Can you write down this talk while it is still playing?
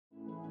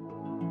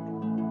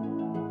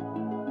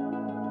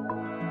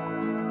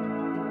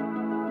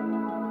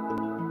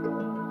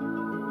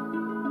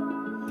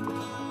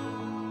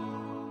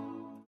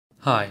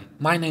Hi,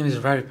 my name is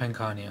Ravi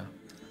Pankhania.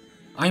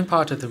 I'm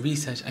part of the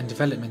research and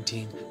development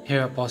team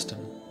here at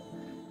Boston.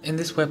 In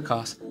this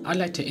webcast, I'd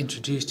like to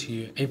introduce to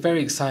you a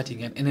very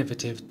exciting and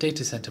innovative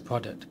data center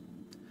product,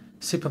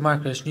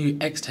 Supermicro's new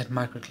X10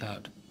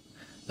 Microcloud,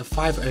 the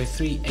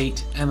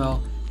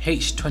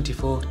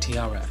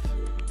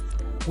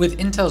 5038ML-H24TRF. With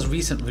Intel's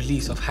recent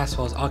release of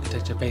Haswell's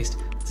architecture-based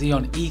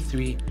Xeon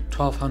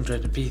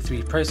E3-1200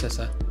 V3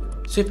 processor,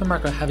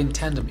 Supermicro have in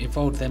tandem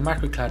evolved their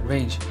microcloud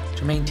range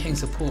to maintain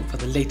support for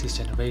the latest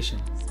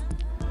generation.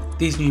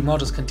 These new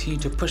models continue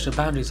to push the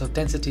boundaries of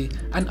density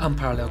and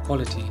unparalleled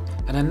quality,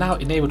 and are now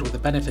enabled with the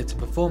benefits in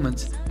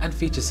performance and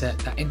feature set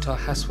that Intel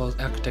Haswell's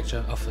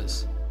architecture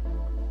offers.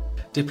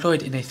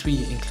 Deployed in a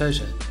 3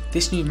 enclosure,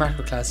 this new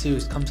microcloud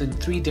series comes in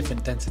 3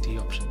 different density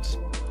options: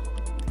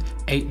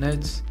 8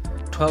 nodes,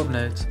 12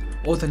 nodes,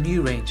 or the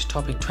new range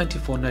topping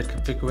 24 node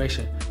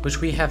configuration, which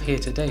we have here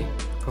today,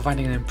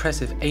 providing an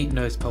impressive 8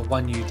 nodes per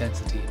 1U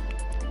density.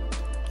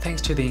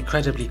 Thanks to the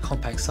incredibly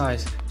compact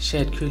size,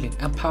 shared cooling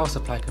and power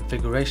supply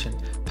configuration,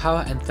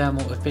 power and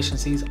thermal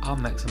efficiencies are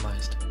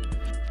maximized.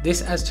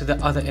 This adds to the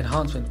other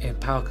enhancement in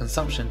power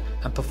consumption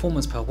and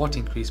performance per watt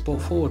increase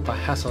brought forward by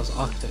Haswell's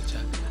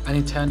architecture, and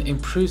in turn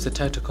improves the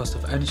total cost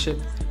of ownership,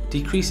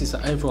 decreases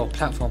the overall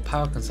platform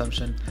power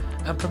consumption,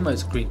 and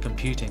promotes green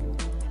computing.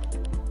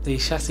 The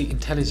chassis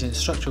intelligent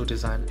structural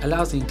design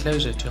allows the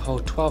enclosure to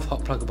hold 12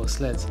 hot pluggable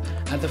sleds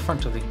at the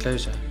front of the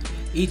enclosure,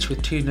 each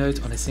with 2 nodes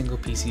on a single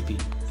PCB.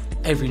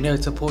 Every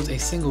node supports a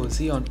single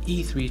Xeon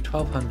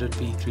E3-1200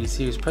 V3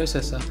 series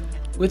processor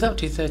with up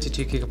to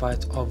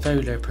 32GB of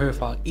very low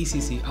profile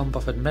ECC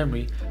unbuffered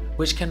memory,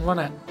 which can run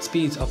at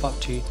speeds of up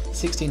to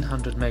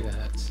 1600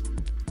 MHz.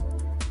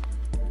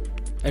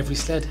 Every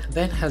sled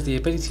then has the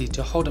ability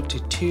to hold up to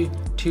 2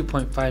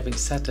 2.5-inch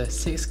SATA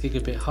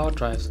 6GB hard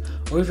drives,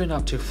 or even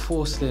up to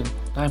 4 slim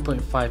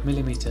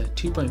 9.5mm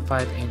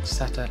 2.5-inch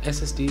SATA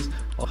SSDs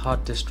or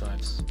hard disk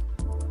drives.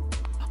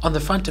 On the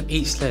front of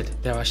each sled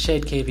there are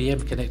shared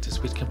KVM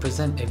connectors which can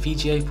present a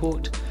VGA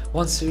port,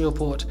 1 serial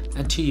port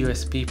and 2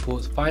 USB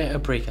ports via a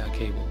breakout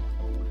cable.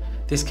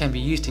 This can be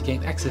used to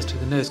gain access to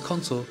the node's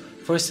console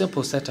for a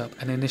simple setup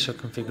and initial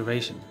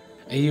configuration.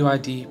 A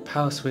UID,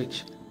 power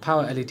switch,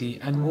 power LED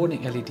and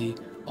warning LED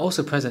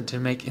also present to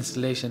make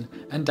installation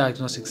and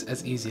diagnostics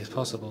as easy as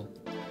possible.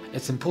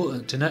 It's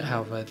important to note,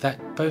 however, that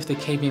both the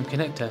KVM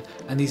connector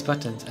and these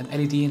buttons and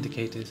LED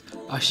indicators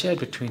are shared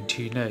between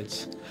 2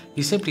 nodes.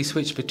 You simply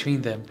switch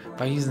between them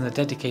by using the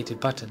dedicated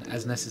button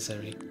as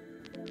necessary.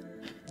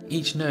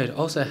 Each node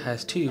also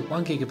has 2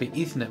 1GB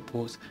Ethernet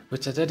ports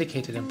which are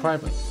dedicated and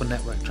private for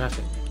network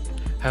traffic.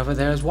 However,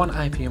 there is 1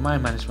 IPMI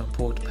management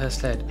port per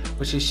sled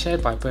which is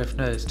shared by both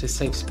nodes to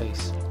save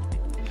space.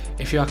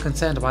 If you are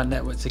concerned about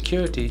network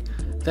security,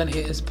 then it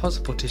is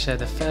possible to share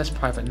the first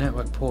private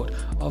network port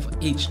of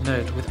each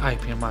node with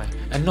IPMI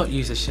and not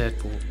use a shared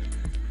port.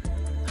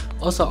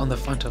 Also on the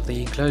front of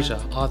the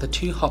enclosure are the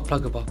 2 hot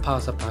pluggable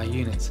power supply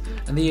units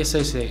and the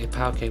associated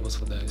power cables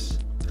for those.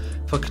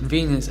 For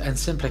convenience and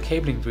simpler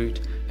cabling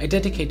route, a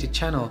dedicated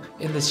channel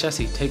in this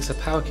chassis takes the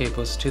power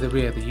cables to the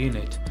rear of the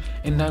unit,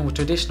 in line with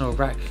traditional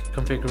rack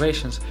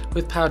configurations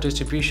with power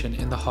distribution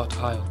in the hot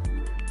aisle.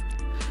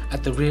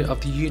 At the rear of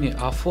the unit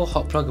are 4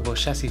 hot pluggable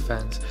chassis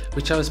fans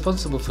which are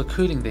responsible for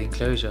cooling the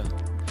enclosure.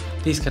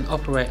 These can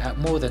operate at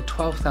more than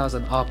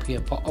 12,000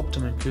 RPM for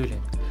optimum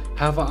cooling,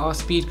 however are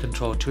speed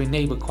controlled to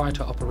enable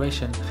quieter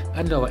operation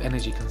and lower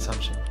energy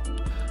consumption.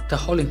 The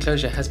whole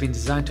enclosure has been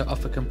designed to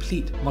offer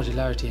complete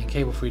modularity and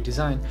cable-free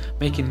design,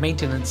 making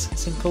maintenance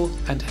simple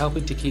and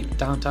helping to keep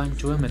downtime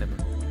to a minimum.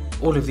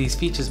 All of these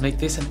features make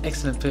this an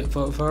excellent fit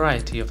for a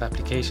variety of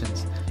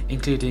applications,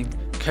 including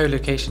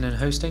co-location and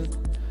hosting,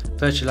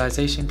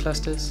 virtualization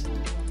clusters,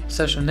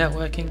 social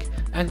networking,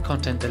 and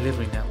content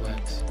delivery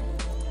networks.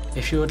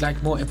 If you would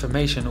like more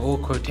information or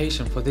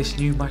quotation for this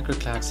new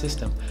microcloud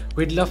system,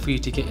 we'd love for you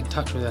to get in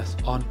touch with us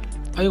on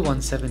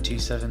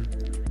 01727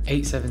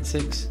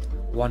 876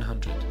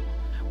 100.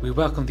 We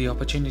welcome the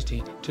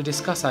opportunity to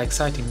discuss our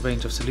exciting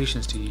range of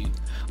solutions to you.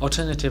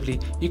 Alternatively,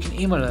 you can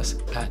email us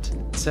at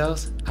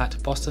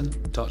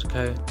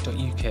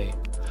sales@boston.co.uk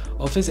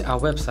or visit our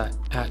website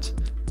at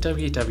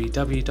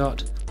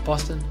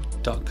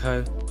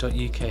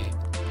www.boston.co.uk.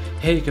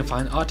 Here you can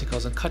find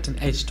articles on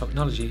cutting-edge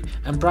technology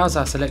and browse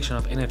our selection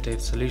of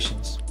innovative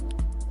solutions.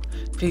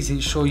 Please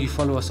ensure you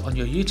follow us on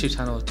your YouTube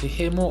channel to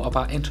hear more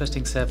about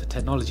interesting server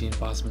technology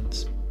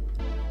advancements.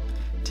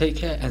 Take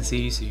care and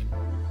see you soon.